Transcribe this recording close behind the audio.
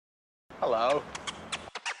Hello.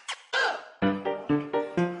 I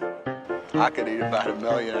could eat about 1.5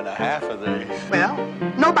 million of these. Well,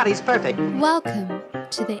 nobody's perfect. Welcome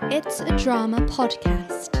to the It's a Drama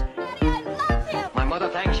podcast. Daddy, I love him. My mother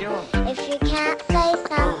thanks you. If you can't say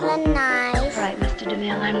something nice. Right, Mr.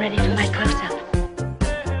 DeMille, I'm ready for my close-up.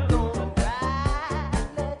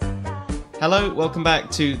 Hello, welcome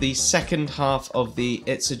back to the second half of the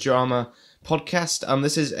It's a Drama podcast.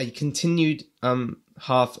 This is a continued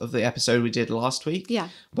half of the episode we did last week. Yeah.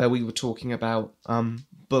 Where we were talking about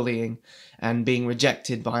bullying and being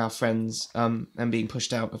rejected by our friends and being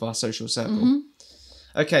pushed out of our social circle. Mm-hmm.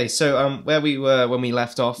 Okay, so where we were when we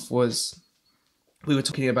left off was we were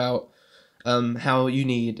talking about how you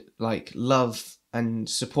need like love and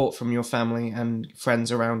support from your family and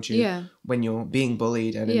friends around you when you're being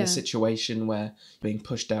bullied and in a situation where you're being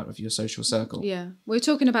pushed out of your social circle. Yeah. We were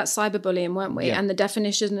talking about cyberbullying, weren't we? Yeah. And the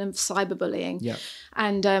definition of cyberbullying. Yeah.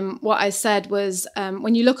 And what I said was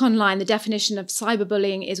when you look online, the definition of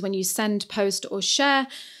cyberbullying is when you send, post or share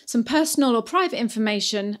some personal or private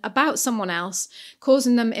information about someone else,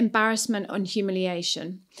 causing them embarrassment and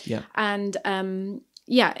humiliation. Yeah. And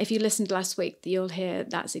if you listened last week, you'll hear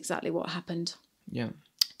that's exactly what happened. Yeah.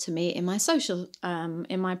 To me in my social,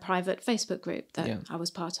 in my private Facebook group that I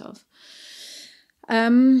was part of.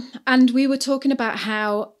 And we were talking about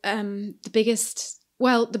how the biggest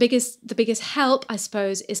help, I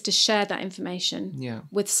suppose, is to share that information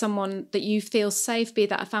with someone that you feel safe, be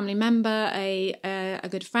that a family member, a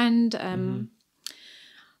good friend,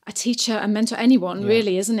 a teacher, a mentor, anyone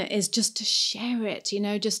really, isn't it? Is just to share it,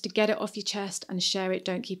 just to get it off your chest and share it.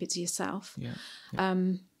 Don't keep it to yourself.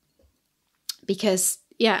 Because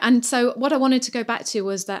and so what I wanted to go back to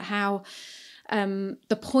was that how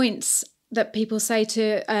the points that people say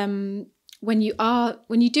to when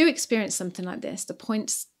you do experience something like this, the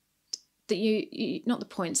points that you not the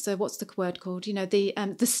points, so what's the word called?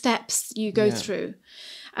 The steps you go through.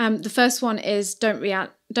 The first one is don't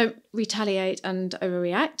retaliate and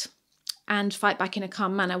overreact, and fight back in a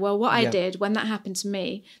calm manner. Well, what I did when that happened to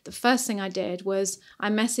me, the first thing I did was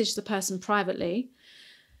I messaged the person privately,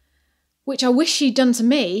 which I wish she'd done to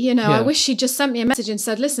me, I wish she'd just sent me a message and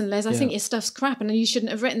said, listen, Liz, I think your stuff's crap and you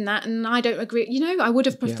shouldn't have written that and I don't agree. I would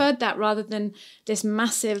have preferred that rather than this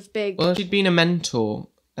massive big... Well, if she'd been a mentor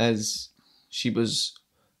as she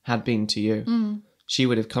had been to you, she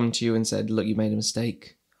would have come to you and said, look, you made a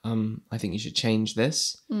mistake. I think you should change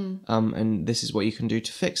this. And this is what you can do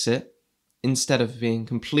to fix it, instead of being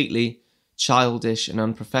completely childish and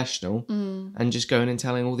unprofessional and just going and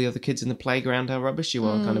telling all the other kids in the playground how rubbish you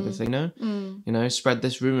are, kind of a thing, spread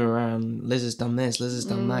this rumour around, Liz has done this, Liz has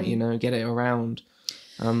done that, get it around.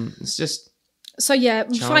 It's just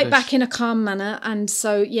childish. Fight back in a calm manner. And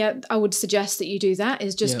so I would suggest that you do that,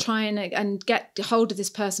 is just try and get hold of this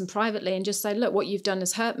person privately and just say, look, what you've done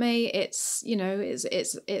has hurt me, it's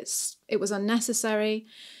it was unnecessary.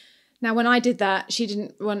 Now when I did that, she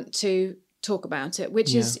didn't want to talk about it,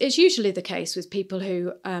 which is usually the case with people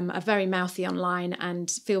who are very mouthy online and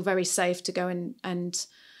feel very safe to go and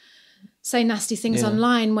say nasty things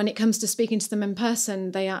online. When it comes to speaking to them in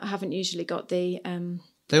person, they haven't usually got the...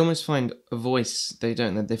 They almost find a voice, they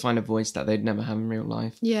find a voice that they'd never have in real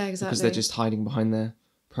life. Yeah, exactly. Because they're just hiding behind their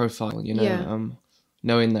profile,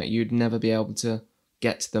 knowing that you'd never be able to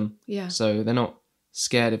get to them. Yeah. So they're not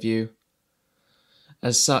scared of you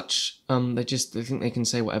as such. They think they can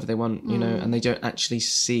say whatever they want, and they don't actually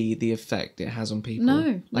see the effect it has on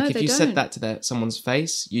people. If you said that to someone's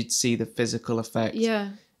face, you'd see the physical effect.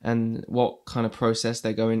 Yeah. And what kind of process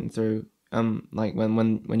they're going through.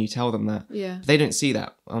 When you tell them that. Yeah. They don't see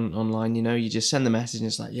that online. You just send the message and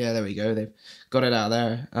it's like, there we go, they've got it out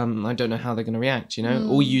there. I don't know how they're going to react.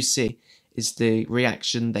 All you see is the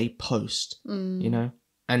reaction they post.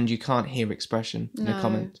 And you can't hear expression in a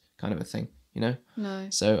comment, kind of a thing. No.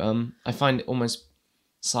 So I find almost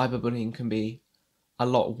cyberbullying can be a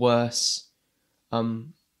lot worse.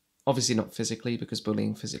 Obviously not physically, because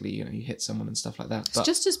bullying physically, you hit someone and stuff like that. But it's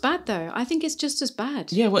just as bad though. I think it's just as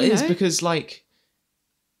bad. Yeah, well, it is, because what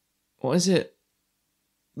is it?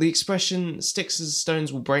 The expression "sticks and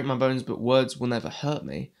stones will break my bones, but words will never hurt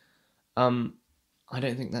me." I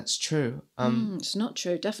don't think that's true. It's not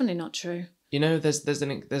true. Definitely not true.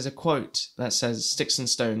 There's a quote that says "sticks and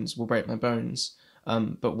stones will break my bones,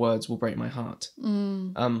 but words will break my heart."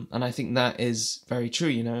 And I think that is very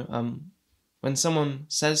true. When someone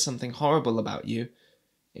says something horrible about you,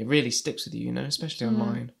 it really sticks with you. Especially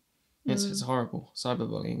online. It's horrible.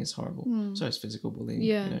 Cyberbullying is horrible. So is physical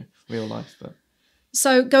bullying. Real life. But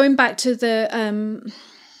so going back to the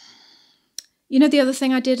You know, the other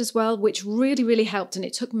thing I did as well, which really, really helped, and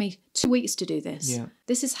it took me 2 weeks to do this. Yeah.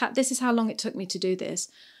 This is how long it took me to do this.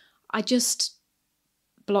 I just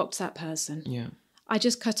blocked that person. Yeah. I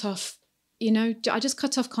just cut off, you know, I just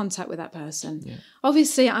cut off contact with that person. Yeah.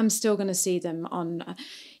 Obviously, I'm still going to see them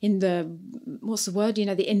in the, what's the word, you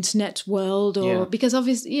know, the internet world, or because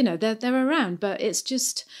obviously, you know, they're around, but it's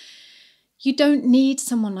just, you don't need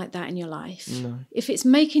someone like that in your life. No. If it's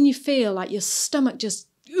making you feel like your stomach just,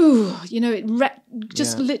 ooh, you know, it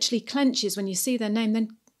just literally clenches when you see their name,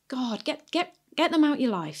 then God, get them out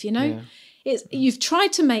your life, you know? Yeah. You've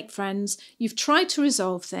tried to make friends, you've tried to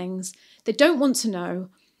resolve things, they don't want to know,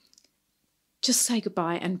 just say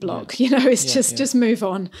goodbye and block, you know, it's just move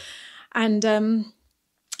on. And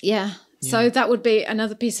so that would be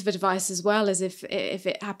another piece of advice as well, as if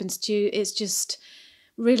it happens to you, it's just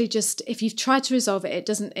really just, if you've tried to resolve it,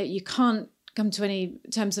 you can't come to any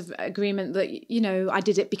terms of agreement that, you know, I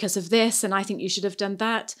did it because of this and I think you should have done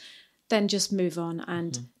that, then just move on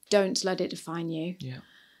and don't let it define you.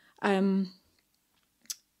 The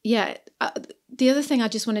other thing I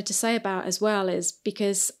just wanted to say about as well is,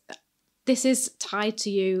 because this is tied to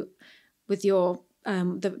you with your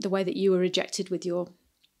the way that you were rejected with your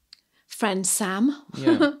friend Sam.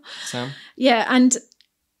 Yeah, Sam. Yeah, and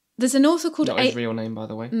there's an author called... Not his real name, by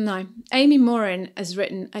the way. No. Amy Morin has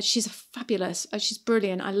written... she's fabulous. She's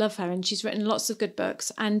brilliant. I love her. And she's written lots of good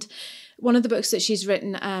books. And one of the books that she's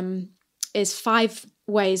written is 5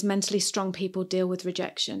 Ways Mentally Strong People Deal with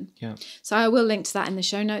Rejection. Yeah. So I will link to that in the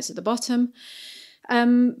show notes at the bottom.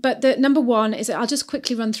 But the number one is... I'll just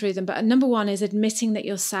quickly run through them. But number one is admitting that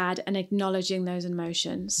you're sad and acknowledging those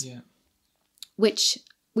emotions. Yeah. Which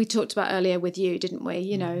we talked about earlier with you, didn't we?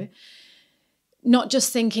 You know... Not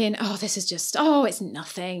just thinking, it's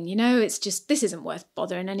nothing, you know, it's just, this isn't worth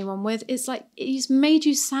bothering anyone with. It's like, it's made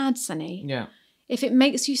you sad, Sonny. Yeah. If it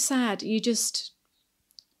makes you sad, you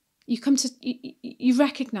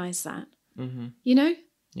recognize that, you know?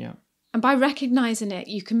 Yeah. And by recognizing it,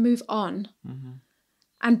 you can move on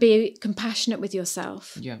and be compassionate with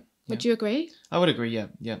yourself. Yeah. Would you agree? I would agree, yeah.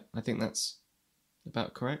 Yeah. I think that's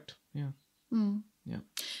about correct. Yeah. Yeah.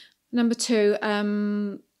 Number 2,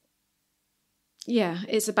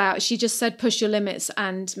 it's about, she just said, push your limits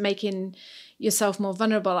and making yourself more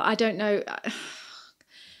vulnerable. I don't know.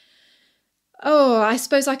 I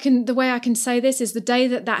suppose the way I can say this is the day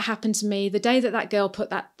that happened to me, the day that girl put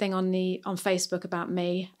that thing on Facebook about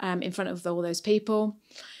me in front of all those people,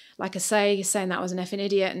 like I say, saying that I was an effing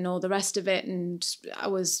idiot and all the rest of it, and I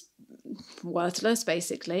was worthless,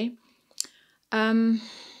 basically.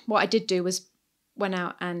 What I did do was went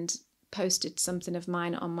out and posted something of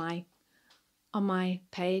mine on my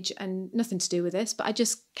page, and nothing to do with this, but I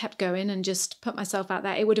just kept going and just put myself out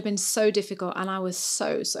there. It would have been so difficult, and I was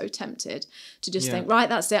so tempted to just think, right,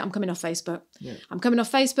 that's it, I'm coming off Facebook. Yeah. I'm coming off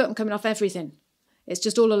Facebook, I'm coming off everything. It's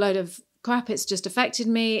just all a load of crap, it's just affected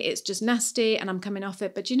me, it's just nasty, and I'm coming off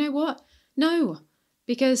it. But you know what? No,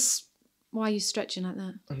 because why are you stretching like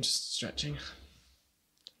that? I'm just stretching.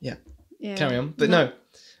 Yeah. Carry on. But no,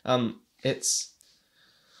 it's...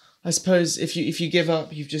 I suppose if you give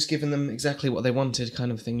up, you've just given them exactly what they wanted,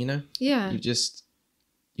 kind of thing, you know? Yeah.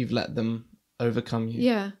 You've let them overcome you.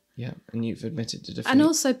 Yeah. Yeah, and you've admitted to defeat. And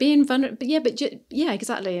also being vulnerable,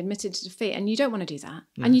 exactly, admitted to defeat, and you don't want to do that.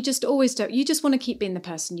 No. And you just always don't. You just want to keep being the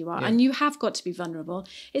person you are, and you have got to be vulnerable.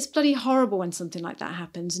 It's bloody horrible when something like that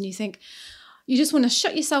happens, and you think, you just want to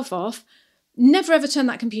shut yourself off, never ever turn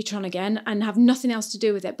that computer on again, and have nothing else to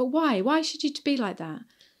do with it. But why? Why should you be like that?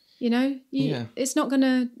 You know? It's not going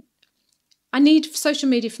to... I need social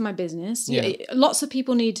media for my business. Yeah. Lots of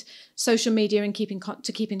people need social media and keep in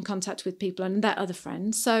contact with people and their other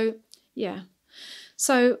friends. So, yeah.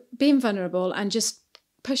 So being vulnerable and just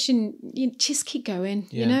pushing, just keep going,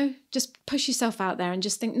 you know? Just push yourself out there and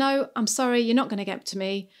just think, no, I'm sorry, you're not going to get to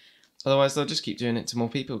me. Otherwise, they'll just keep doing it to more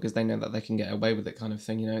people because they know that they can get away with it, kind of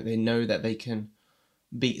thing, you know? They know that they can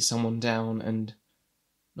beat someone down and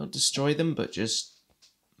not destroy them, but just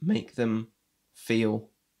make them feel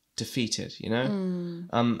defeated, you know?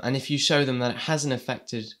 And if you show them that it hasn't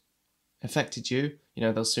affected you, you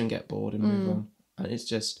know, they'll soon get bored and move on. And it's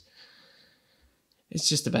just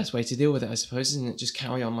the best way to deal with it, I suppose, isn't it? Just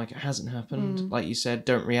carry on like it hasn't happened. Like you said,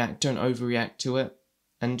 don't overreact to it,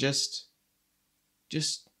 and just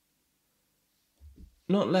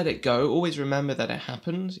not let it go. Always remember that it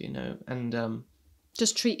happened, you know, and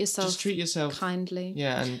just treat yourself kindly.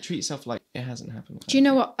 Yeah, and treat yourself like it hasn't happened. Do you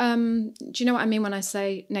know what I mean when I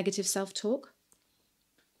say negative self-talk?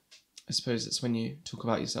 I suppose it's when you talk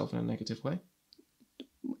about yourself in a negative way.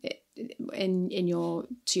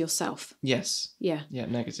 to yourself. Yes. Yeah. Yeah.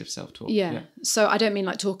 Negative self-talk. Yeah. So I don't mean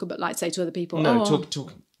like talk about, like say to other people. No,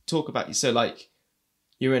 talk about you. So like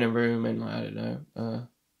you're in a room and like, I don't know,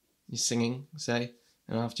 you're singing, say,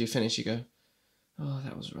 and after you finish, you go, "Oh,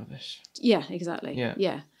 that was rubbish." Yeah, exactly.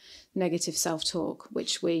 Yeah. Negative self-talk,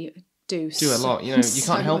 which we do a lot. You know, you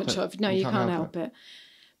can't help it. No, you can't help it.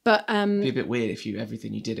 But it'd be a bit weird if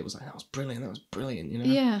everything you did, it was like, that was brilliant, you know?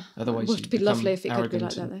 Yeah. Otherwise, it would be lovely if it could be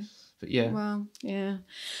like that, though. But yeah. Well, yeah.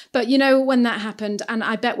 But you know, when that happened, and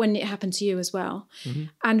I bet when it happened to you as well,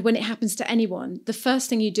 and when it happens to anyone, the first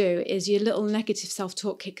thing you do is your little negative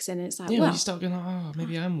self-talk kicks in, and it's like, you start going like, oh,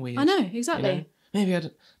 maybe I'm weird. I know, exactly. You know?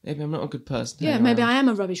 Maybe I'm not a good person. Yeah, maybe I am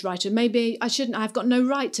a rubbish writer. Maybe I shouldn't. I've got no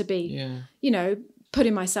right to be, you know,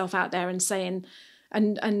 putting myself out there and saying,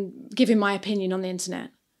 and giving my opinion on the internet.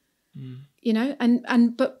 You know,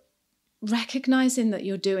 but recognizing that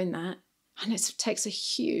you're doing that, and it takes a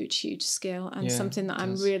huge skill, and something that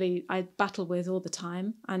I battle with all the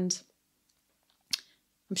time, and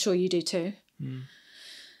I'm sure you do too.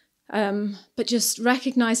 But just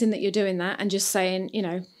recognizing that you're doing that, and just saying, you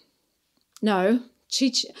know, no,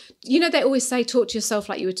 you know, they always say talk to yourself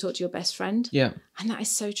like you would talk to your best friend. Yeah, and that is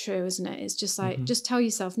so true, isn't it? It's just like just tell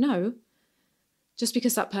yourself no. Just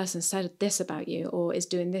because that person said this about you or is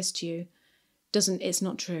doing this to you, it's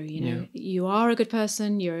not true, you know. You are a good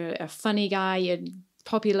person, you're a funny guy, you're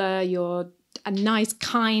popular, you're a nice,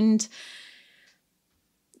 kind,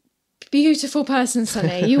 beautiful person,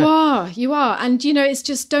 Sonny. You are. And you know, it's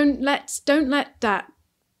just don't let that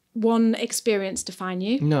one experience define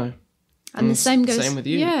you. No. And the same with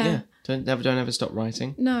you. Yeah. Don't ever stop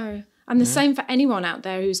writing. No. And the same for anyone out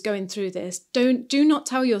there who's going through this. Do not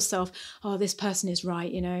tell yourself, oh, this person is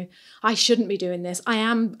right, you know, I shouldn't be doing this. I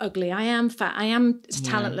am ugly, I am fat, I am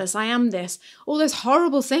talentless, I am this. All those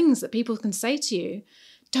horrible things that people can say to you.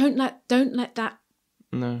 Don't let that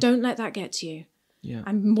get to you. Yeah.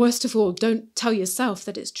 And worst of all, don't tell yourself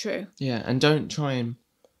that it's true. Yeah, and don't try and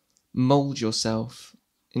mold yourself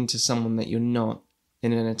into someone that you're not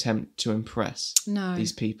in an attempt to impress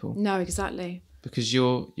these people. No, exactly. Because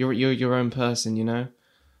you're your own person, you know.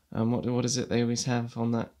 What is it they always have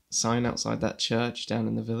on that sign outside that church down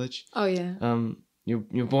in the village? Oh yeah.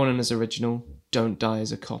 You're born as original. Don't die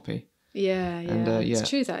as a copy. Yeah. And, it's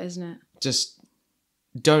true, that, isn't it? Just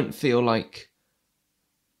don't feel like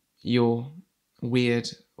you're weird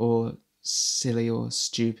or silly or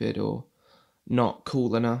stupid or not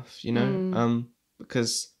cool enough, you know.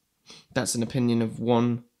 Because that's an opinion of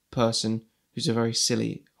one person who's a very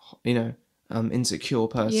silly, you know, insecure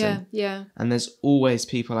person. Yeah. And there's always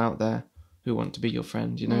people out there who want to be your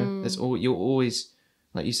friend, you know. You'll always,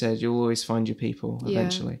 like you said, you'll always find your people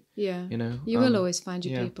eventually. Yeah. You know. You will always find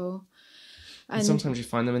your people. And sometimes you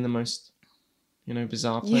find them in the most, you know,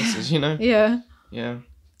 bizarre places, you know. Yeah. Yeah.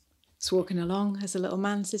 Just walking along, there's a little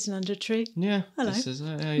man sitting under a tree. Yeah. Hello. This is,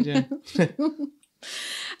 how you doing?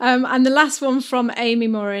 And the last one from Amy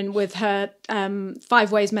Morin with her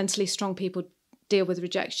 5 ways mentally strong people deal with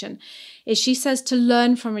rejection is, she says, to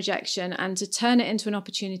learn from rejection and to turn it into an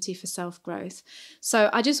opportunity for self-growth. So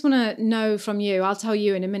I just want to know from you, I'll tell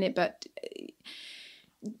you in a minute, but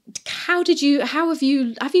have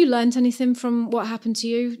you learned anything from what happened to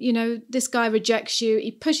you? You know, this guy rejects you,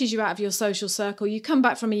 he pushes you out of your social circle, you come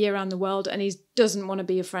back from a year around the world and he doesn't want to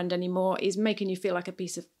be your friend anymore, he's making you feel like a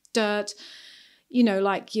piece of dirt, you know,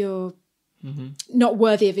 like you're not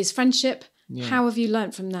worthy of his friendship. Yeah. How have you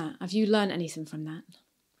learnt from that? Have you learned anything from that?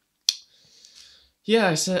 Yeah,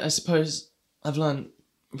 I suppose I've learned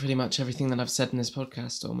pretty much everything that I've said in this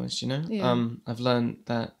podcast almost, you know. Yeah. I've learned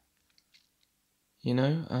that, you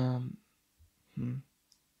know,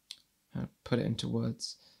 how to put it into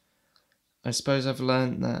words. I suppose I've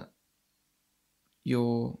learned that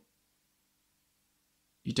you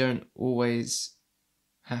don't always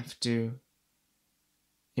have to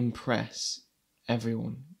impress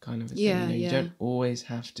everyone, kind of a thing. You know? You don't always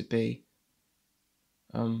have to be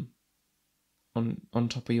on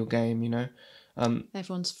top of your game, you know.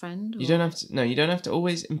 Everyone's friend. You don't have to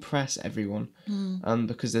always impress everyone.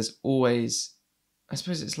 Because there's always, I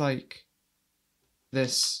suppose it's like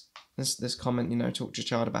this comment, you know, talk to your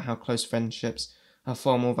child about how close friendships are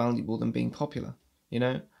far more valuable than being popular. You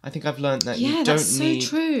know, I think I've learned that you don't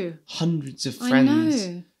need hundreds of friends. I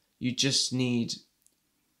know. You just need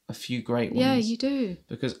a few great ones. Yeah, you do.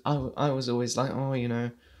 Because I was always like, oh, you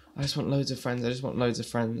know, I just want loads of friends.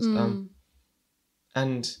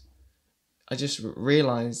 And I just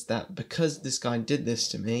realised that because this guy did this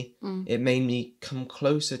to me, it made me come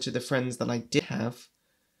closer to the friends that I did have.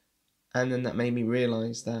 And then that made me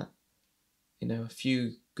realise that, you know, a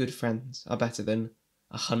few good friends are better than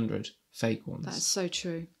 100 fake ones. That's so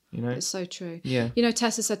true. You know? It's so true. Yeah. You know,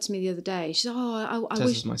 Tessa said to me the other day, she said, I Tessa's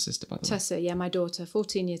wish... my sister, by the way. Tessa, yeah, my daughter,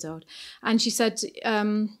 14 years old. And she said,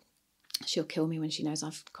 she'll kill me when she knows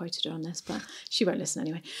I've quoted her on this, but she won't listen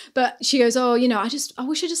anyway. But she goes, I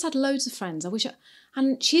wish I just had loads of friends.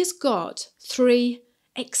 And she has got 3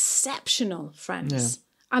 exceptional friends.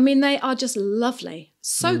 Yeah. I mean, they are just lovely.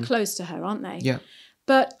 So close to her, aren't they? Yeah.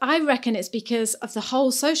 But I reckon it's because of the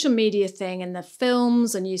whole social media thing and the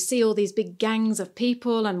films, and you see all these big gangs of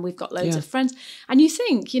people, and we've got loads of friends. And you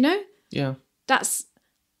think, yeah, that's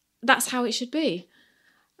how it should be.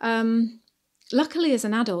 Luckily, as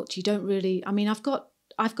an adult, you don't really. I mean, I've got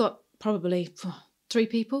probably 3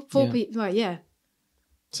 people, 4 people. Right, yeah.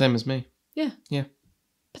 Same as me. Yeah. Yeah.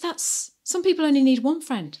 But some people only need 1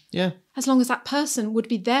 friend. Yeah. As long as that person would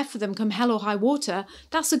be there for them come hell or high water,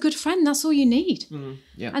 that's a good friend. That's all you need.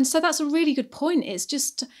 Yeah. And so that's a really good point. It's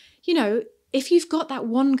just, if you've got that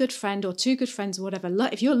 1 good friend or 2 good friends or whatever,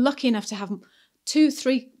 if you're lucky enough to have 2,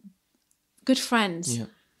 3 good friends,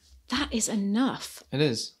 that is enough. It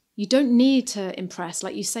is. You don't need to impress.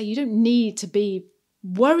 Like you say, you don't need to be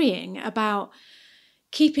worrying about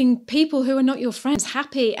keeping people who are not your friends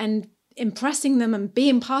happy and impressing them and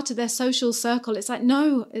being part of their social circle. It's like,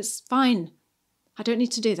 no, it's fine. I don't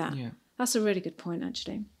need to do that. Yeah. That's a really good point,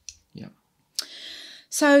 actually. Yeah.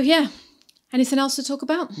 So, yeah. Anything else to talk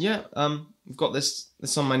about? Yeah. I've got this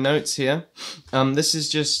on my notes here. This is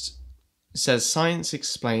just, it says, science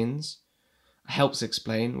helps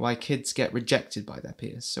explain why kids get rejected by their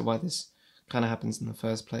peers. So why this kind of happens in the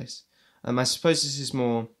first place. I suppose this is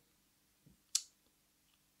more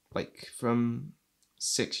like from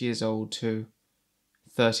 6 years old to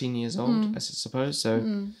 13 years old, I suppose. So if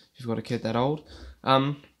you've got a kid that old,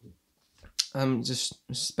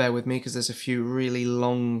 just bear with me because there's a few really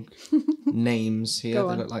long names here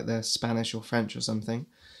that look like they're Spanish or French or something.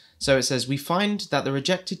 So it says, we find that the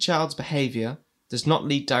rejected child's behaviour does not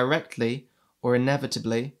lead directly or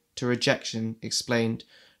inevitably to rejection, explained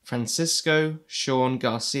Francisco Sean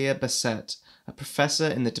Garcia Bassett, a professor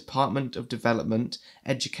in the Department of Development,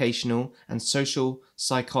 Educational and Social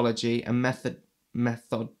Psychology and Methodology at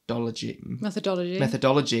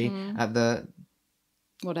the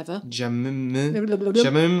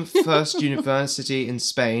Jamum First University in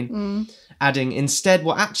Spain, adding, instead,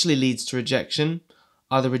 what actually leads to rejection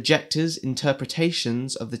are the rejectors'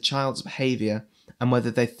 interpretations of the child's behaviour and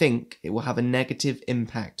whether they think it will have a negative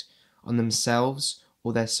impact on themselves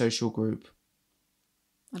or their social group.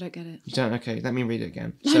 I don't get it. You don't? Okay, let me read it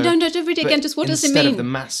again. No, don't read it again. Just what does it mean? Instead of the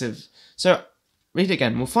massive... So, read it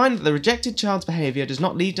again. We'll find that the rejected child's behaviour does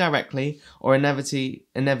not lead directly or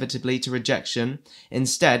inevitably to rejection.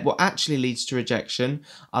 Instead, what actually leads to rejection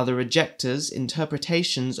are the rejectors'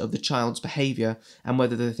 interpretations of the child's behaviour and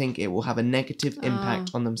whether they think it will have a negative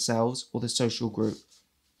impact on themselves or the social group.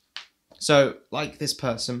 So, like this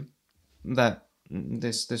person,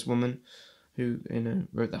 this woman who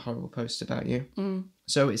wrote that horrible post about you.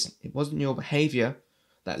 So it wasn't your behaviour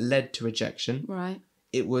that led to rejection. Right.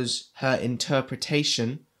 It was her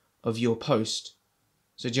interpretation of your post.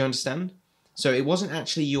 So do you understand? So it wasn't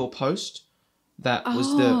actually your post that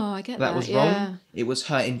was was wrong. It was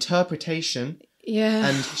her interpretation. Yeah.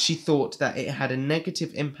 And she thought that it had a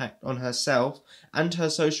negative impact on herself and her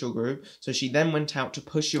social group, so she then went out to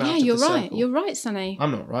push you out of the circle. Yeah, you're right, Sonny.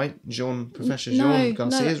 I'm not right. Professor Jean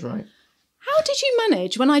Garcia is right. How did you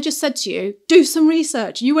manage when I just said to you, do some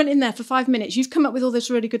research? You went in there for 5 minutes. You've come up with all this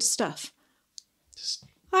really good stuff.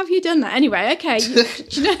 How have you done that? Anyway, okay.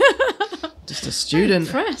 Just a student.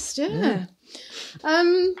 I'm impressed, yeah.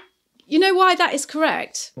 You know why that is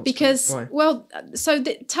correct? Why? Well, so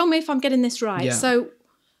tell me if I'm getting this right. Yeah. So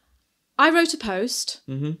I wrote a post.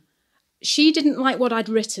 Mm-hmm. She didn't like what I'd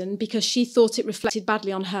written because she thought it reflected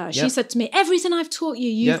badly on her. Yep. She said to me, everything I've taught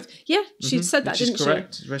you, she said that, didn't she?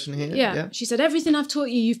 Correct. It's written here. Yeah. She said, everything I've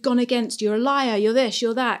taught you, you've gone against. You're a liar. You're this,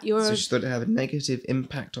 you're that. So she thought it had a negative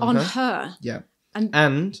impact on her. Yeah.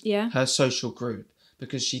 And her social group.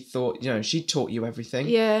 Because she thought, she taught you everything.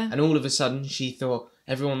 Yeah. And all of a sudden she thought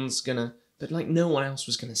everyone's going to... But no one else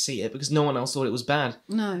was going to see it because no one else thought it was bad.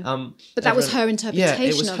 No. But that was her interpretation of it. Yeah,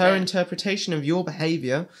 it was her interpretation of your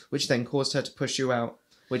behaviour, which then caused her to push you out,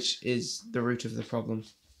 which is the root of the problem.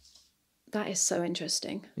 That is so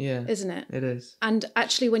interesting. Yeah. Isn't it? It is. And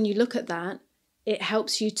actually, when you look at that, it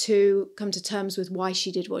helps you to come to terms with why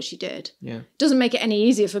she did what she did. Yeah. Doesn't make it any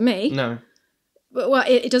easier for me. No. Well,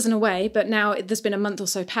 it does in a way, but now there's been a month or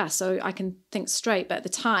so past, so I can think straight. But at the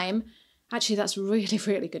time... Actually, that's really,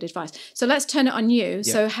 really good advice. So let's turn it on you. Yeah.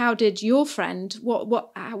 So how did your friend,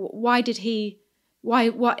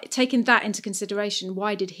 taking that into consideration,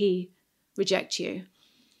 why did he reject you?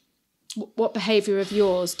 what behaviour of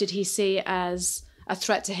yours did he see as a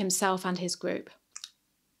threat to himself and his group?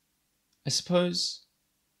 I suppose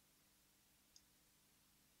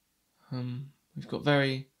we've got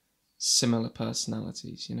very similar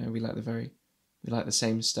personalities. You know, we like the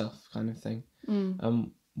same stuff, kind of thing.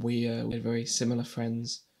 We had very similar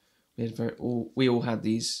friends. We all had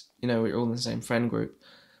these. You know, we were all in the same friend group,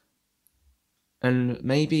 and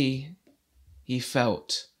maybe he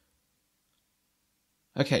felt.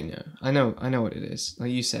 Okay, no, I know what it is.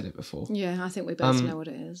 Like you said it before. Yeah, I think we both know what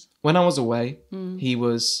it is. When I was away, he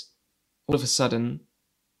was all of a sudden,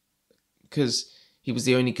 because he was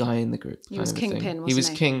the only guy in the group. He was kingpin, wasn't he? He was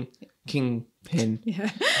kingpin. Yeah,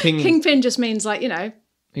 kingpin just means like, you know.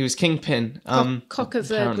 He was kingpin. Cock of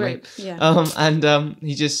the group. Yeah. And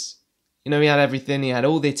he just, you know, he had everything. He had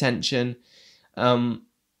all the attention,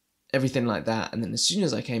 everything like that. And then as soon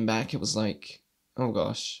as I came back, it was like, oh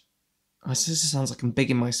gosh. This sounds like I'm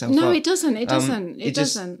bigging myself up. No, it doesn't. It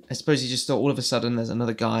doesn't. I suppose he just thought all of a sudden there's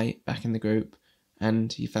another guy back in the group,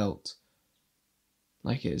 and he felt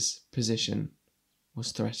like his position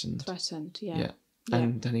was threatened. Yeah. Yeah.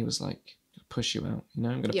 And then he was like, push you out. You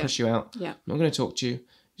know, I'm going to push you out. Yeah. I'm not going to talk to you.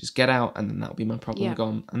 Just get out, and then that'll be my problem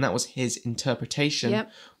gone. And that was his interpretation,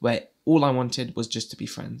 where all I wanted was just to be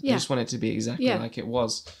friends. I just wanted to be exactly like it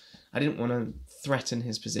was. I didn't want to threaten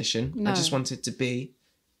his position. No. I just wanted to be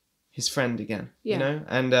his friend again, you know?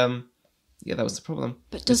 And, that was the problem.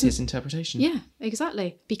 But doesn't his interpretation. Yeah,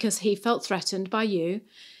 exactly. Because he felt threatened by you.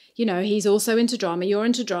 You know, he's also into drama. You're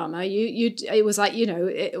into drama. It was like, you know,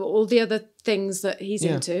 all the other things that he's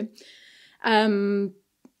into. Well,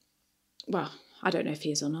 I don't know if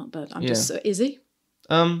he is or not, but I'm just... Is he?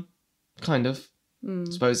 Kind of. I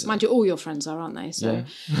suppose. Mind you, all your friends are, aren't they? So,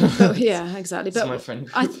 yeah, exactly. But my friend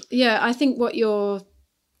group.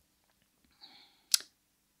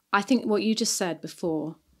 I think what you just said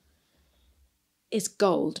before is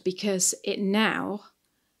gold, because it now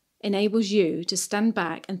enables you to stand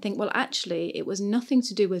back and think, well, actually, it was nothing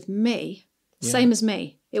to do with me, same as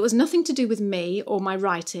me. It was nothing to do with me or my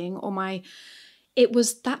writing or it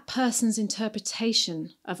was that person's interpretation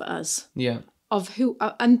of us. Yeah. Of who,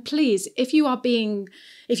 and please, if you're going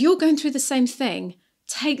through the same thing,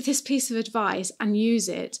 take this piece of advice and use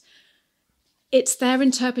it. It's their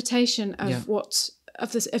interpretation of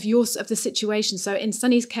of the situation. So in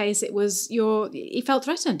Sonny's case, it was he felt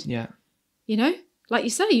threatened. Yeah. You know, like you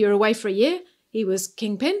say, you're away for a year. He was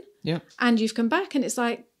kingpin. Yeah. And you've come back, and it's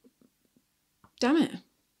like, damn it.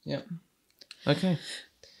 Yeah. Okay.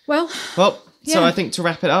 Well. So I think to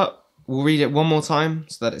wrap it up, we'll read it one more time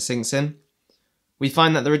so that it sinks in. We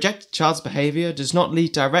find that the rejected child's behaviour does not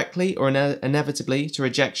lead directly or inevitably to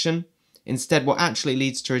rejection. Instead, what actually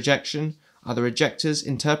leads to rejection are the rejector's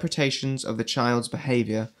interpretations of the child's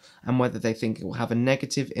behaviour and whether they think it will have a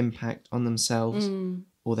negative impact on themselves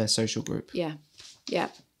or their social group. Yeah. Yeah.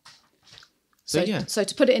 So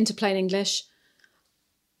to put it into plain English,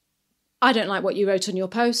 I don't like what you wrote on your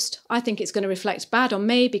post. I think it's going to reflect bad on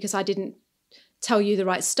me because I didn't tell you the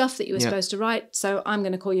right stuff that you were supposed to write. So I'm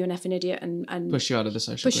going to call you an effing idiot and push you out of the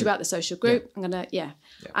social group. Push you out the social group. Yeah. I'm going to,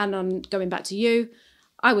 And I'm going back to you.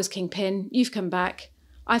 I was kingpin. You've come back.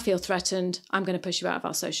 I feel threatened. I'm going to push you out of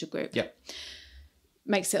our social group. Yeah.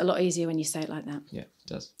 Makes it a lot easier when you say it like that. Yeah, it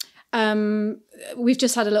does. We've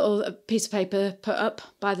just had a little piece of paper put up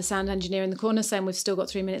by the sound engineer in the corner saying we've still got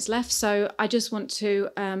 3 minutes left. So I just want to...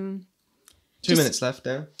 2 minutes left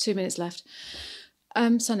now. 2 minutes left.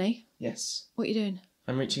 Sonny? Yes. What are you doing?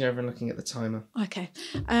 I'm reaching over and looking at the timer. Okay.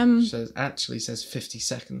 It actually says 50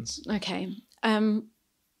 seconds. Okay.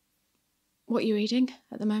 What are you reading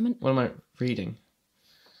at the moment? What am I reading?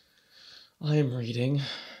 I am reading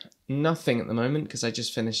nothing at the moment because I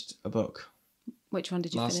just finished a book. Which one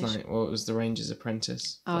did you finish? Last night. Well, it was The Ranger's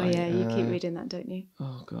Apprentice. Oh, yeah, you keep reading that, don't you?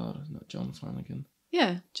 Oh, God, not John Flanagan.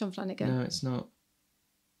 Yeah, John Flanagan. No, it's not.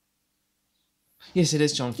 Yes, it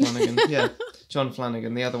is John Flanagan. Yeah, John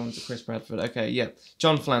Flanagan. The other one's Chris Bradford. Okay, yeah,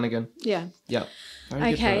 John Flanagan. Yeah. Yeah.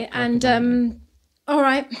 Very okay, and all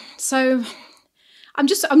right. So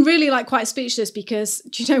I'm really like quite speechless because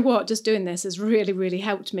do you know what? Just doing this has really, really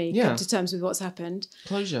helped me come to terms with what's happened.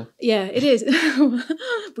 Closure. Yeah, it is.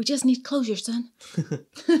 We just need closure, son.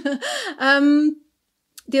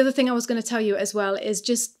 The other thing I was going to tell you as well is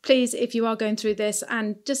just please, if you are going through this,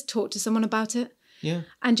 and just talk to someone about it. Yeah.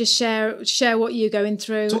 And just share what you're going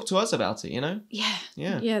through. Talk to us about it, you know? Yeah.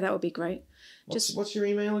 Yeah. Yeah, that would be great. What's your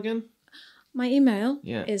email again? My email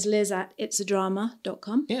is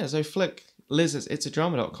liz@itsadrama.com. Yeah, so flick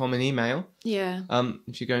liz@itsadrama.com an email. Yeah.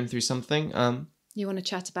 If you're going through something. you want to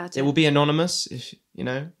chat about it. It will be anonymous, if you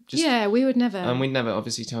know. Just, yeah, we would never. And we'd never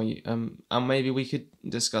obviously tell you. And maybe we could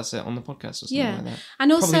discuss it on the podcast or something like that.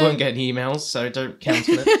 And also, probably won't get any emails, so don't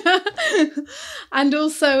cancel it. And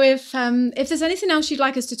also, if there's anything else you'd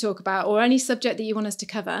like us to talk about or any subject that you want us to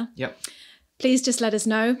cover, please just let us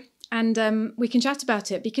know, and we can chat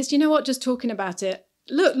about it. Because you know what, just talking about it.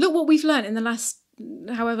 Look what we've learned in the last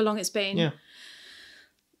however long it's been. Yeah.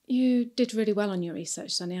 You did really well on your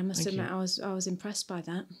research, Sonny. I must admit, I was impressed by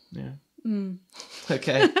that. Yeah.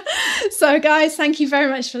 Okay. So, guys, thank you very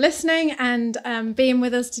much for listening and being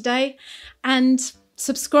with us today. And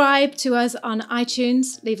subscribe to us on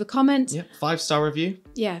iTunes. Leave a comment. Yeah. 5-star review.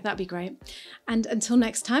 Yeah, that'd be great. And until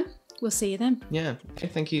next time, we'll see you then. Yeah. Okay.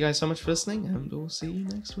 Thank you guys so much for listening, and we'll see you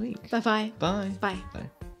next week. Bye-bye. Bye. Bye. Bye.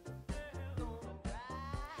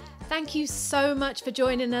 Thank you so much for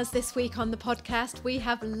joining us this week on the podcast. We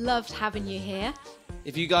have loved having you here.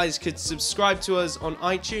 If you guys could subscribe to us on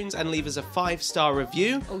iTunes and leave us a 5-star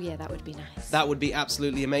review. Oh yeah, that would be nice. That would be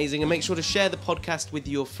absolutely amazing. And make sure to share the podcast with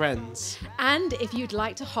your friends. And if you'd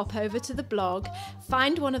like to hop over to the blog,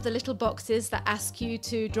 find one of the little boxes that ask you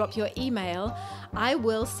to drop your email. I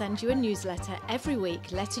will send you a newsletter every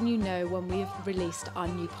week letting you know when we've released our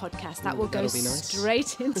new podcast. That will go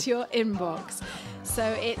straight into your inbox. So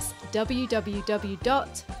it's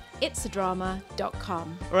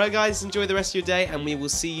www.itsadrama.com. All right, guys, enjoy the rest of your day, and we will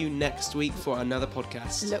see you next week for another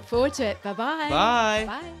podcast. Look forward to it. Bye-bye. Bye.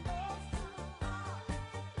 Bye.